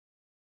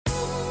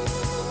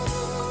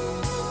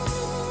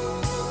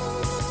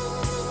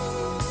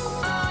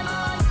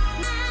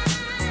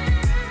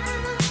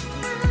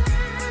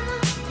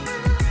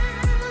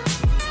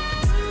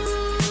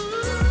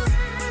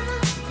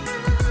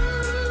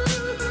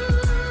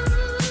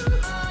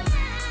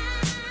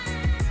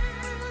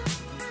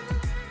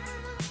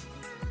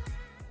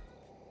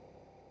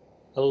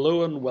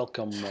Hello and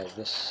welcome.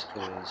 This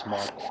is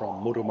Mark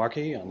from Moto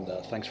Markie, and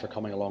thanks for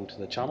coming along to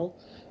the channel.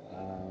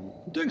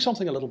 I'm doing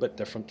something a little bit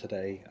different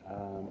today.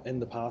 In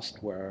the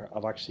past, where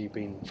I've actually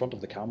been in front of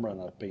the camera and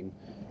I've been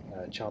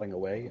chatting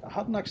away, I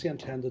hadn't actually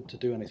intended to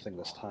do anything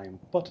this time,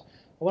 but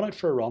I went out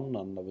for a run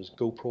and I was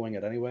GoProing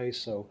it anyway,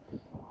 so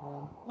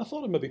I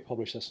thought I'd maybe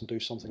publish this and do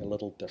something a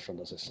little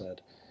different, as I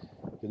said.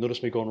 You'll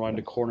notice me going around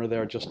the corner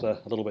there just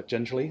a little bit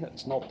gingerly.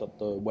 It's not that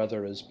the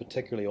weather is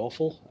particularly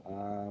awful,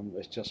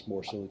 it's just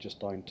more so just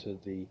down to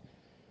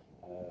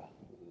uh,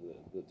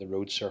 the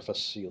road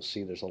surface. You'll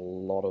see there's a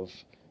lot of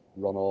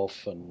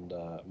runoff and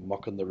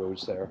muck on the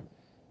roads there.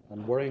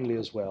 And worryingly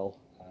as well,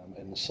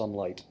 in the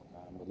sunlight,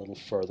 a little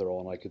further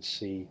on I could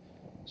see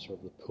sort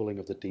of the pooling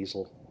of the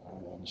diesel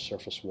on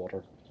surface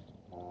water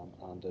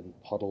and in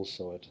puddles,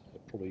 so it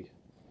probably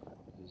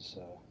is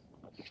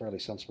fairly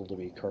sensible to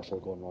be careful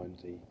going around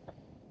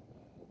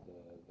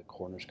the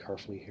corners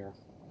carefully here.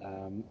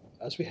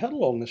 As we head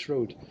along this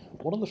road,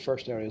 one of the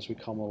first areas we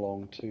come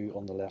along to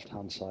on the left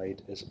hand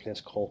side is a place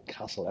called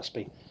Castle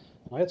Espie.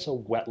 Now it's a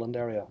wetland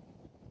area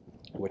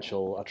which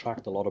will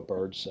attract a lot of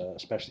birds,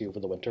 especially over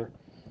the winter.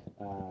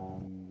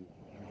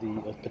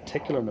 Of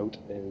particular note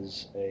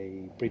is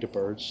a breed of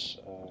birds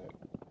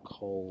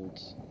called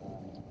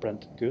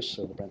Brent goose,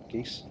 or the Brent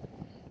geese,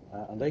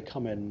 and they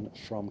come in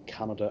from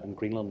Canada and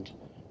Greenland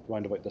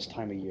around about this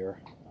time of year,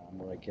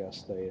 where I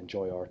guess they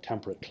enjoy our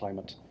temperate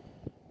climate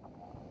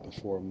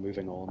before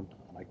moving on.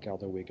 And I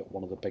gather we get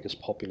one of the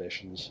biggest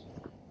populations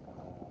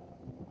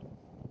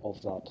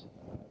of that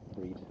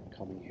breed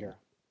coming here.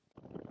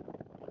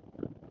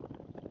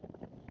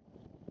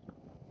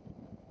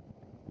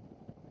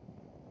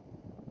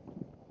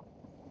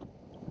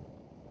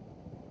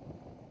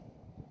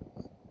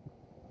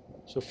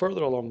 So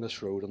further along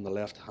this road on the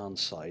left hand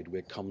side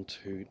we come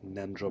to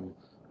Nendrum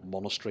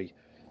Monastery,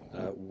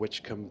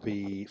 which can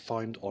be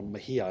found on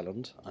Mahee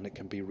Island, and it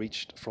can be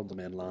reached from the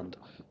mainland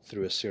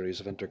through a series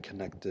of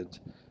interconnected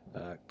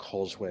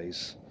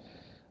causeways.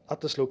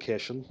 At this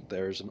location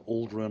there's an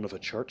old ruin of a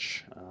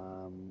church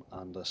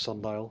and a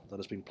sundial that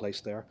has been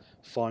placed there,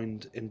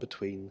 found in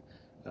between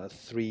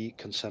three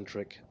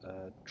concentric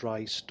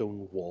dry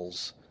stone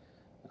walls.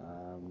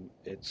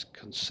 It's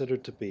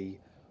considered to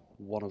be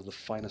one of the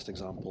finest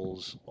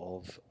examples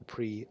of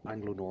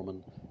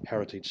pre-Anglo-Norman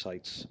heritage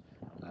sites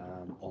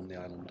on the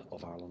island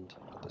of Ireland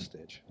at this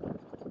stage.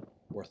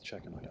 Worth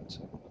checking out, I'd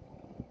say.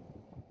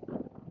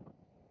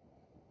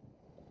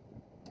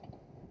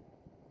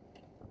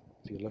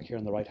 If you look here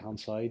on the right hand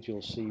side,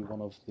 you'll see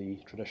one of the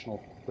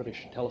traditional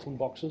British telephone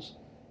boxes.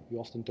 You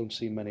often don't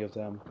see many of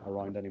them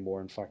around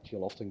anymore. In fact,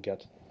 you'll often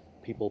get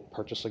people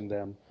purchasing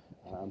them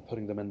and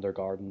putting them in their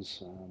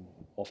gardens.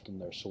 Often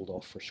they're sold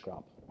off for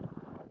scrap.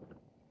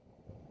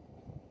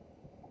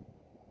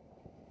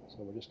 So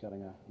we're just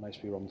getting a nice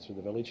wee run through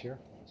the village here.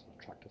 It's an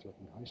attractive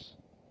looking house.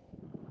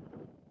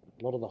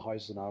 A lot of the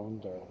houses in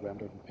Ireland are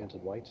rendered and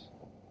painted white.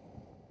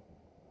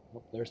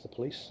 Oh, there's the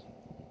police.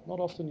 Not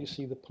often you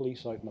see the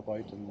police out and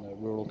about in the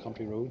rural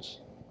country roads,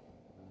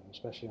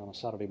 especially on a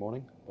Saturday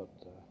morning, but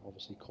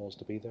obviously cause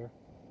to be there.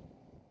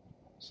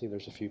 See,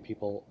 there's a few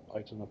people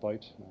out and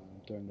about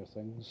doing their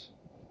things.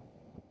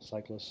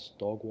 Cyclists,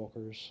 dog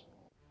walkers.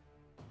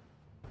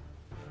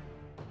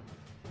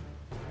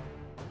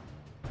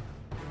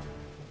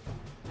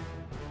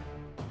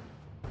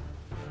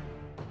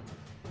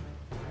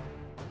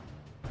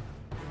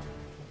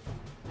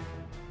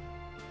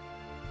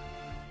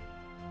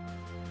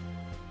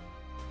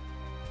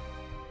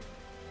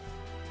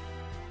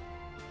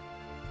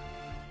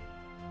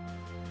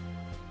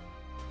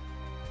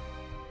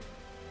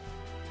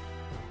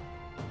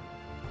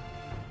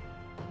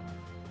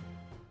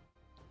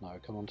 Now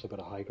come on to a bit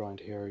of high ground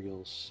here,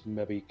 you'll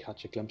maybe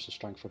catch a glimpse of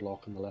Strangford Lough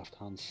on the left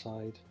hand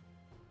side.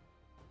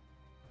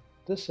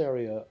 This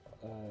area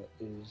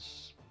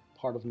is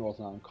part of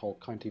Northern Ireland called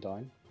County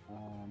Down,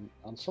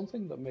 and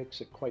something that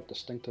makes it quite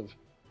distinctive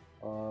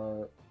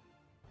are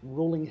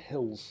rolling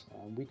hills.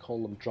 We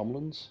call them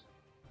drumlins.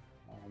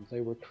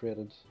 They were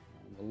created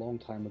a long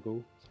time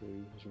ago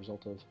as a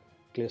result of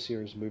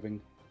glaciers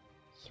moving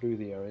through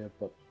the area,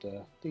 but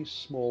these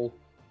small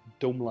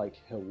dome-like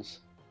hills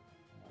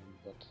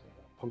that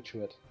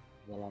punctuate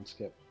the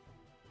landscape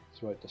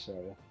throughout this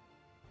area.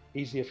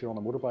 Easy if you're on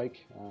a motorbike,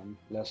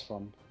 less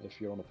fun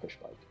if you're on a push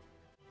bike.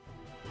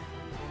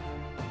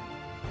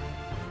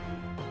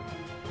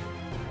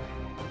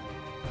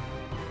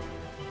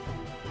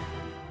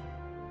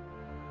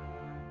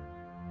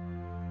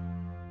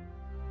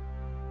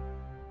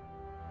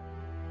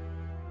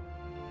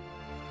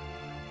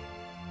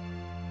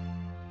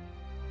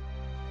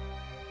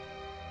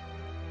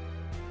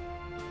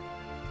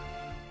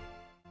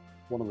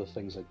 One of the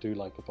things I do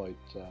like about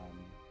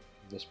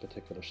this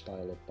particular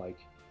style of bike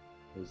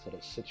is that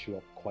it sits you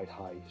up quite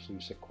high, so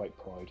you sit quite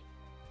proud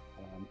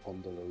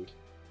on the road.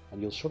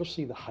 And you'll sort of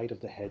see the height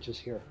of the hedges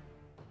here.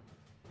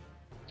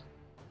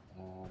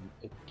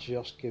 It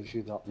just gives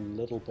you that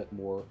little bit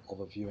more of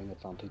a viewing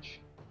advantage,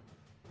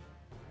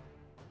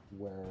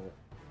 where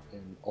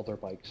in other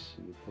bikes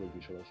you'd probably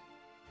be sort of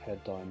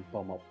head down,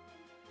 bum up,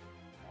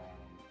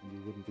 and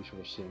you wouldn't be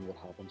sort of seeing what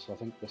happens. So I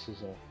think this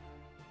is a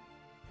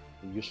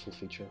useful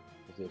feature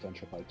of the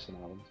adventure bikes in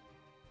Ireland.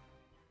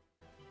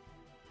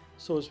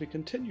 So as we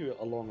continue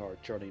along our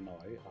journey now,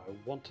 I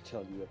want to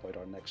tell you about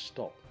our next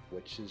stop,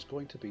 which is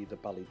going to be the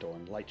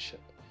Ballydorn Lightship.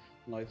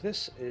 Now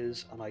this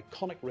is an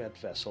iconic red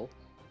vessel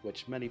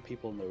which many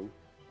people know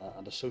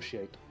and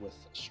associate with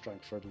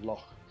Strangford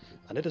Lough,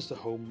 and it is the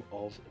home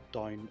of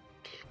Down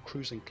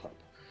Cruising Club.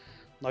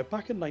 Now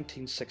back in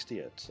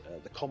 1968,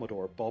 the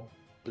Commodore Bob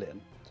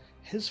Blaine,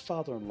 his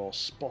father-in-law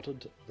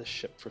spotted this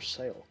ship for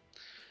sale.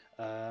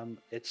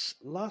 Its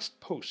last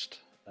post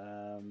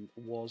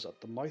was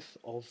at the mouth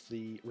of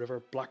the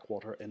River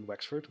Blackwater in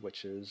Wexford,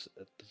 which is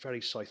at the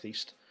very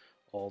southeast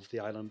of the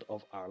island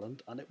of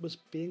Ireland, and it was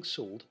being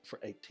sold for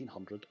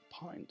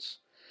 £1,800,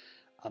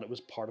 and it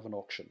was part of an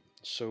auction.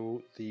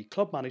 So the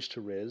club managed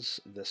to raise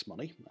this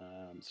money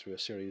through a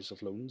series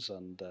of loans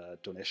and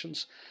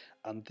donations,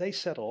 and they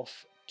set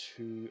off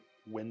to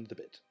win the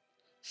bid.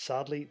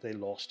 Sadly, they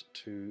lost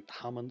to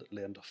Hammond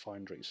Lane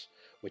Foundries,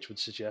 which would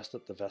suggest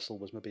that the vessel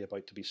was maybe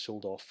about to be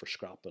sold off for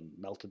scrap and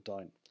melted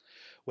down.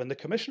 When the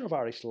Commissioner of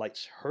Irish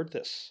Lights heard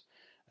this,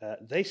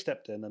 they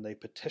stepped in and they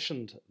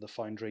petitioned the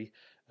foundry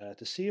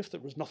to see if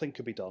there was nothing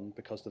could be done,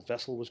 because the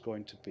vessel was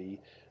going to be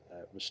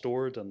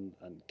restored and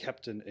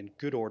kept in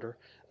good order,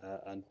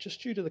 and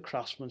just due to the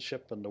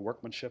craftsmanship and the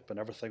workmanship and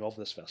everything of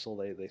this vessel,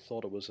 they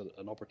thought it was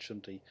an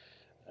opportunity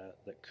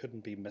that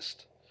couldn't be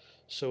missed.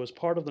 So as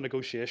part of the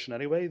negotiation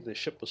anyway, the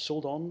ship was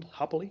sold on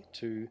happily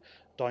to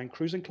Down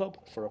Cruising Club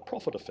for a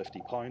profit of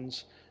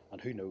 £50, and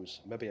who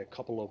knows, maybe a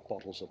couple of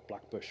bottles of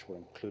Blackbush were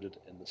included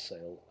in the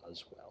sale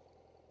as well.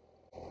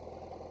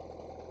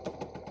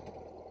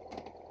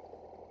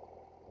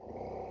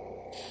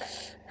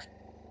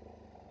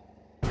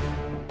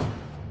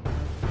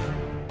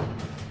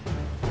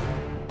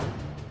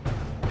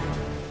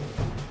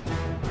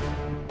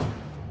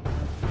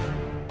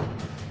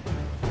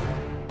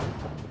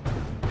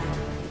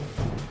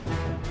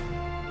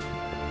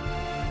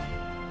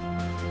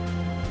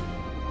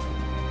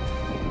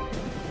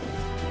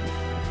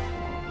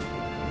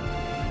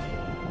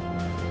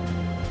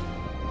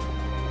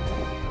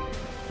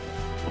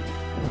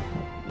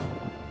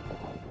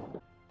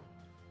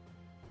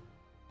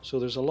 So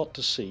there's a lot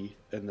to see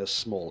in this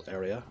small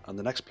area, and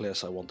the next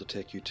place I want to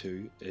take you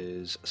to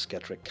is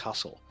Sketrick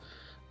Castle.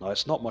 Now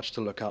it's not much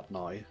to look at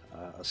now,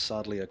 as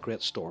sadly a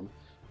great storm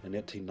in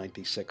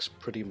 1896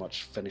 pretty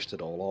much finished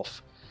it all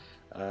off.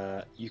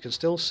 You can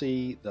still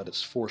see that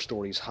it's 4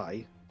 stories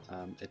high.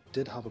 It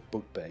did have a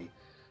boat bay,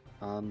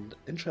 and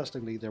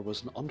interestingly there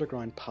was an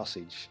underground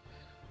passage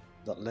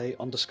that lay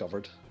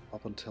undiscovered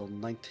up until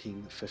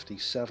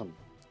 1957.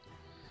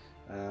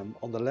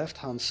 On the left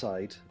hand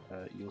side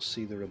you'll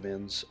see the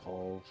remains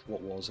of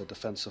what was a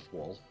defensive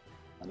wall,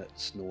 and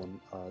it's known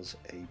as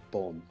a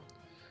bomb.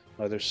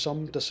 Now there's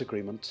some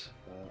disagreement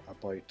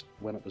about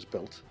when it was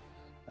built,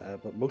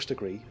 but most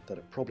agree that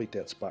it probably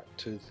dates back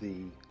to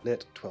the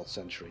late 12th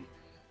century,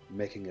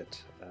 making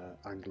it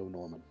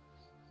Anglo-Norman.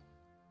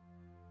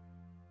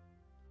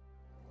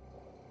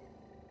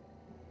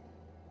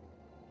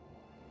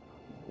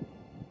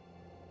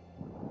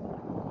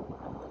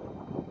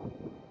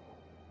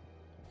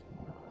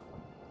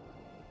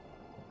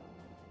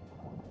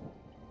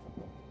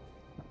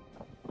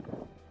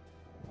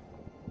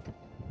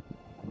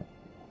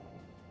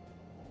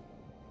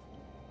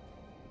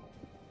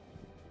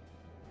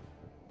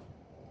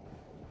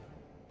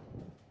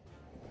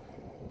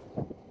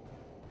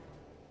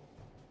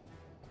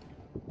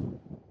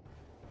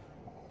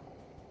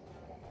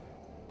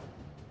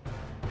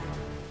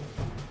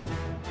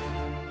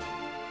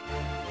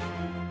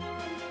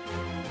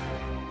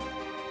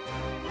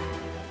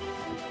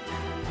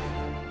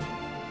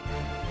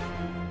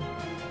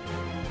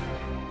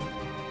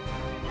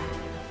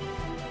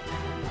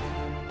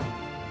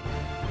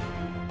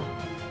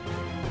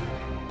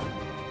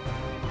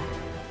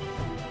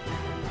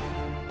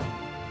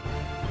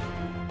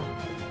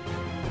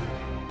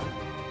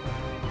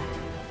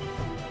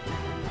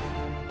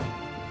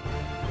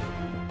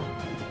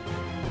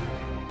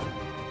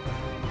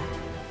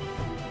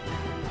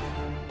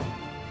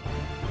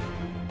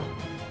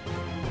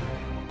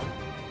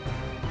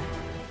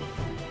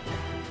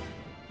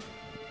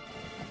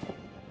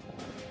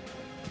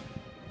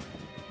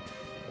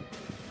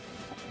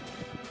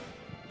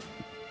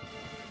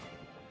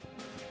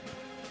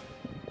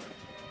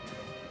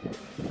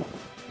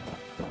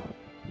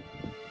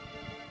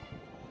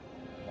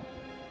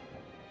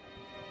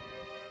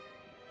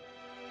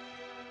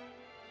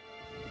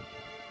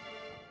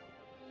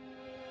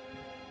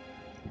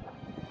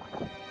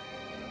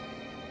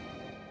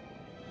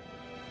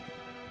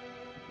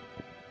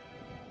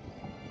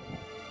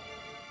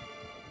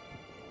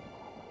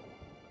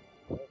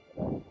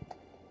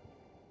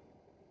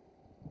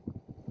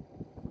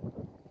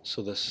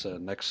 So this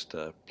next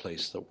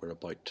place that we're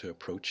about to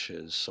approach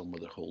is somewhere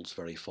that holds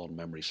very fond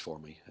memories for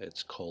me.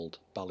 It's called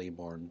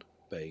Ballymorran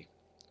Bay.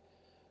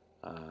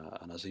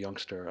 And as a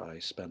youngster I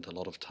spent a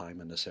lot of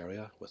time in this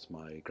area with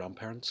my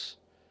grandparents.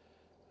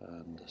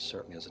 And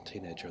certainly as a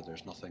teenager,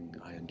 there's nothing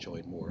I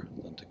enjoyed more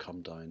than to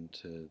come down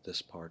to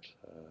this part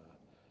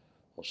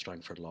of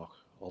Strangford Lough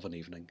of an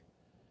evening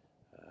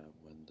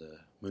when the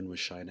moon was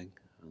shining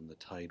and the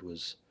tide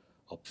was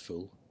up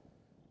full.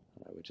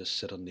 And I would just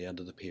sit on the end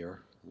of the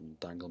pier and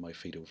dangle my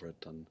feet over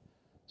it and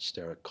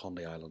stare at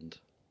Conley Island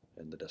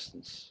in the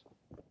distance.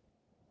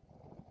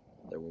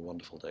 They were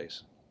wonderful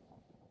days.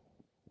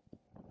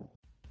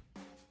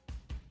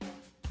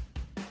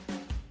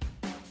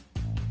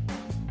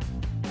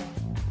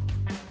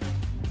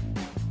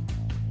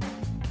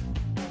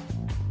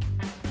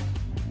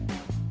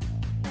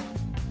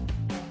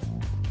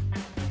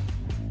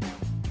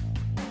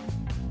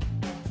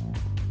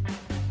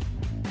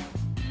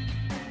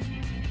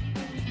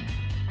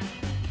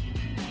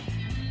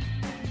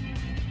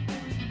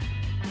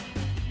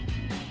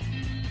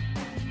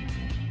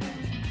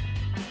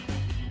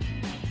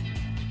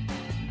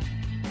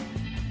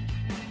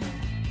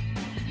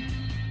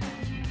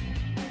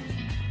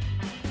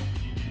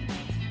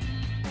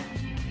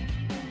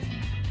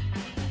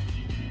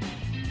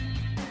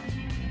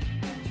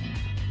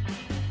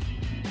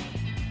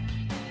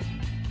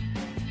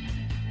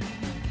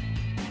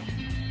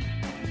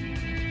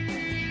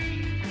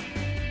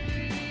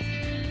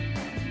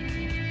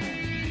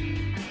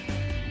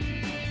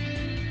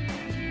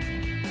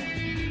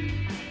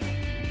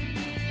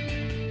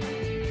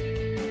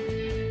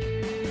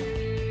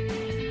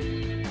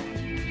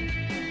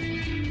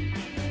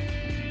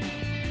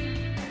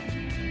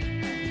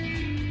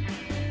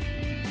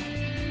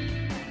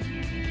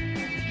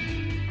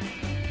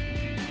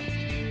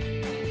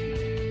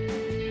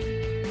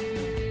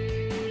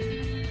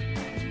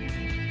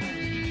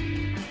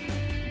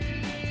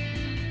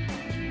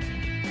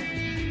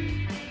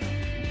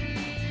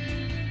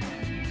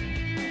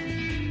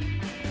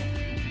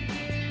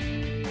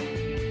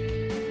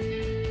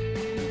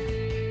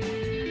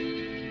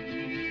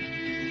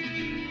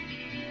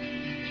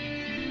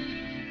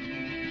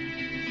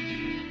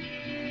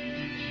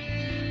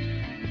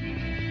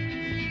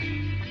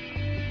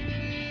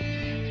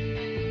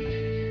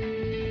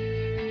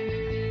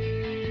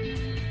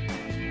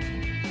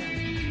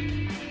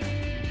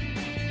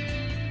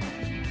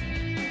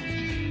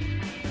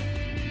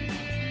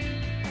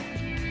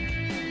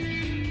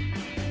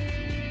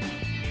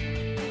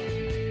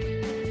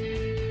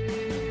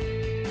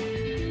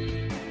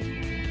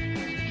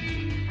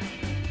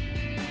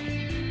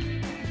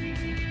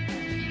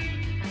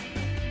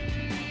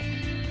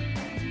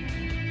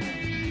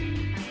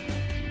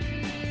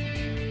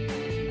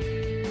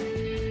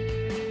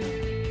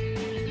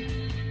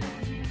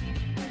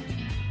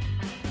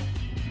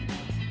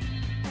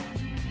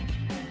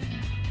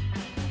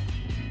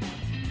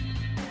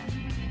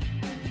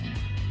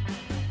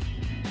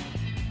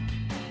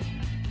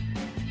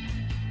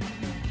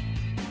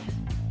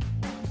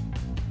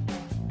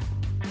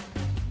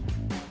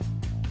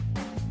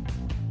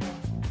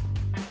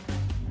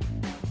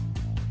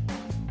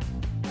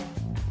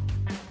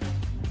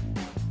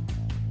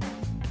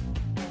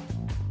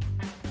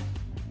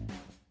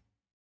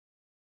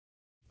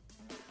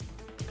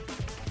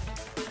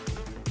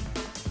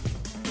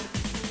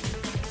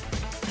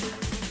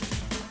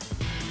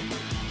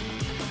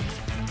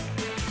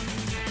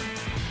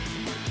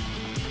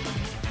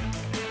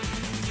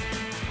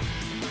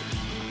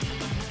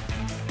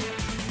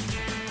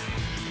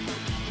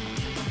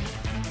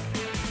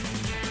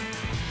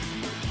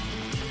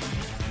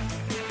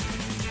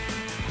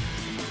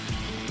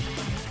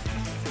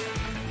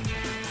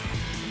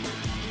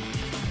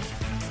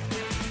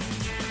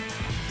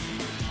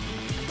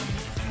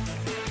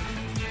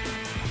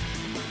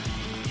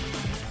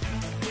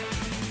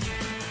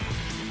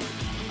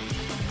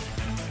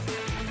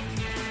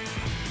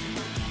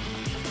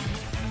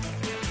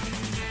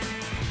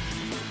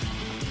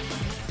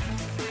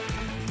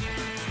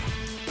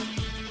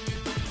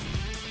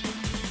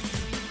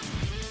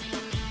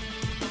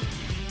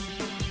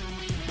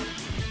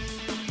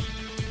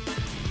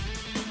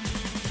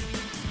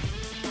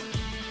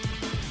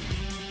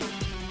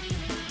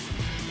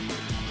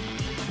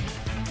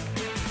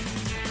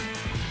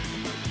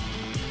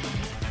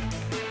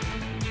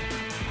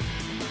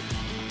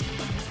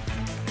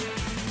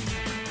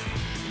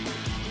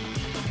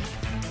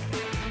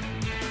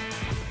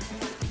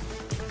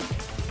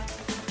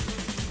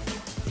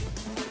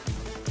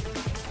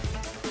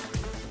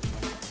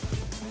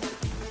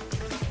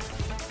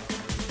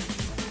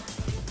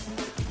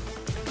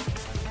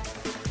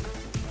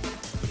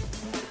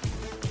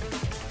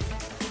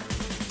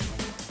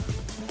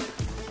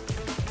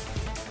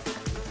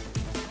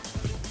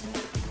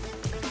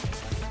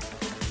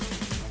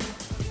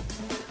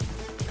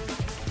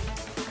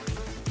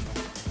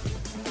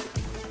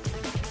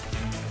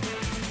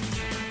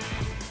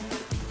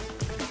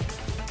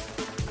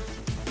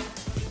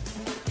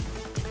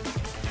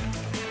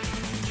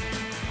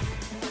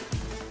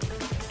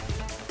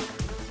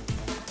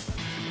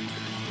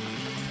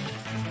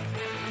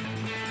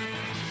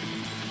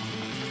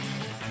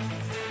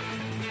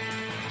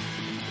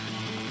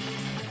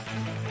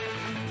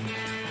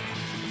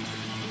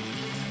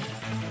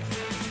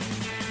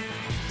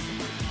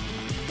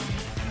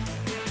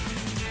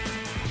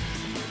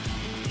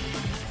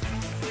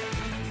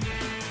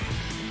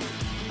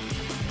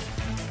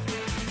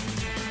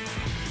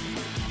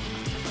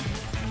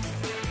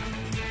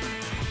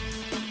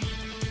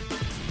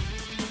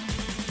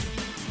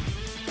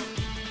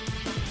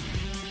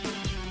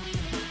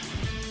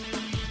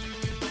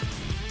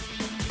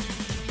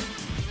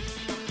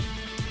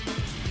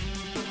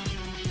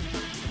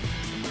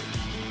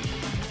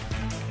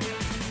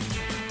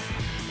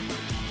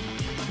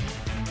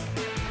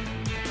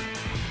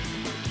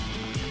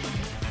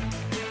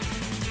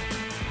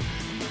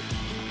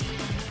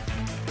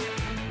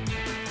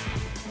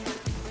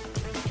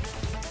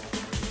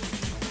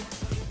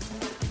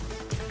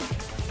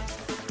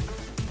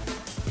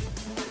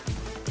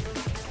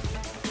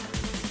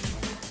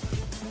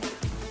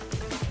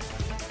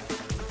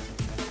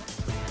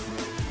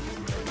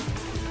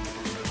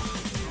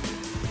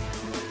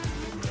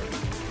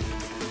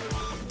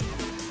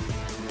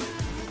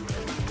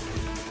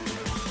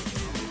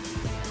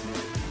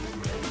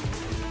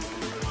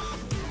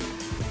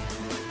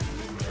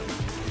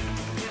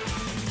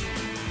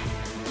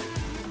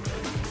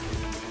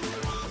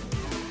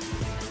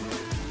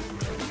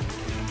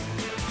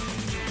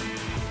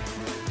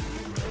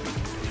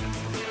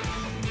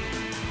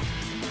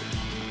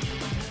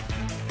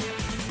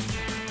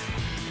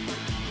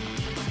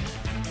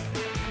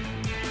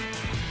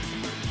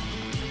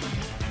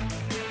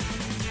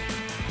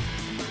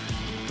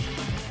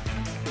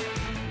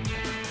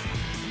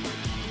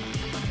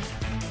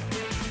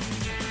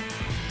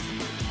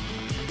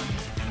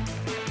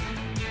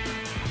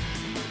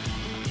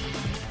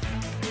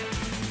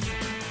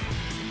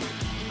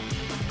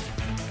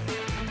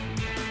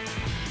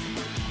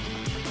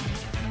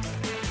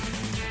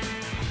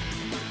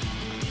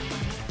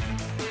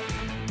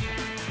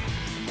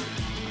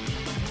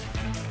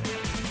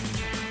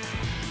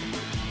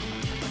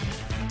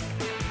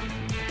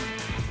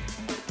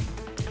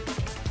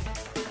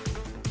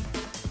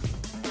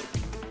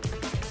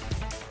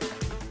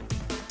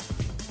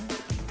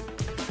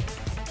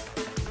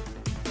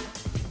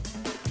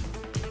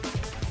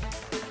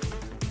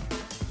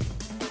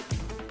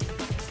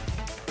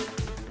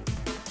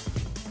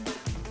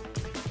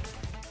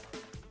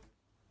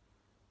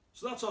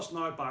 So that's us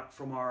now back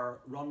from our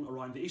run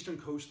around the eastern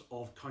coast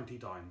of County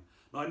Down.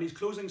 Now in these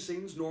closing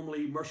scenes,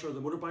 normally Mercer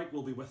the motorbike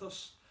will be with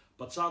us,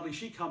 but sadly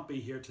she can't be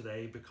here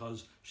today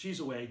because she's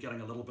away getting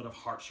a little bit of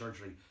heart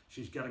surgery.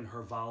 She's getting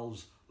her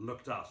valves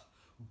looked at.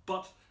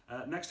 But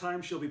next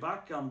time she'll be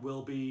back and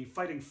we'll be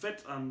fighting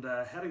fit and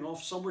heading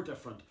off somewhere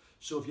different.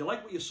 So if you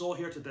like what you saw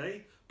here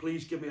today,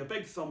 please give me a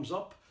big thumbs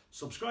up,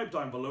 subscribe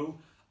down below,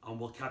 and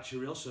we'll catch you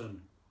real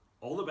soon.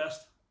 All the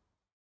best.